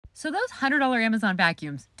So those $100 Amazon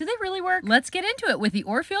vacuums, do they really work? Let's get into it with the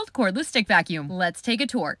Orfeld cordless stick vacuum. Let's take a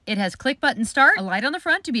tour. It has click button start, a light on the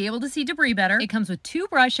front to be able to see debris better. It comes with 2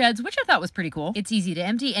 brush heads, which I thought was pretty cool. It's easy to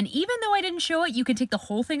empty, and even though I didn't show it, you can take the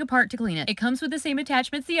whole thing apart to clean it. It comes with the same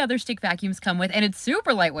attachments the other stick vacuums come with, and it's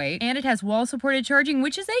super lightweight, and it has wall-supported charging,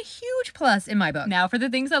 which is a huge plus in my book. Now for the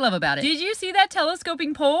things I love about it. Did you see that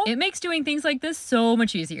telescoping pole? It makes doing things like this so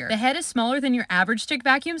much easier. The head is smaller than your average stick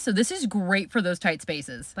vacuum, so this is great for those tight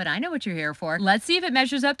spaces. But I know what you're here for. Let's see if it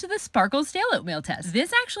measures up to the Sparkle Stale Oatmeal test.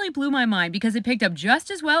 This actually blew my mind because it picked up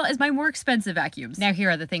just as well as my more expensive vacuums. Now here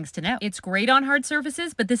are the things to know. It's great on hard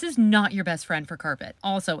surfaces, but this is not your best friend for carpet.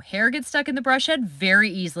 Also, hair gets stuck in the brush head very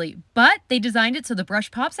easily, but they designed it so the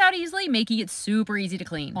brush pops out easily, making it super easy to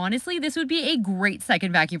clean. Honestly, this would be a great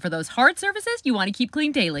second vacuum for those hard surfaces you want to keep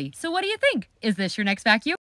clean daily. So what do you think? Is this your next vacuum?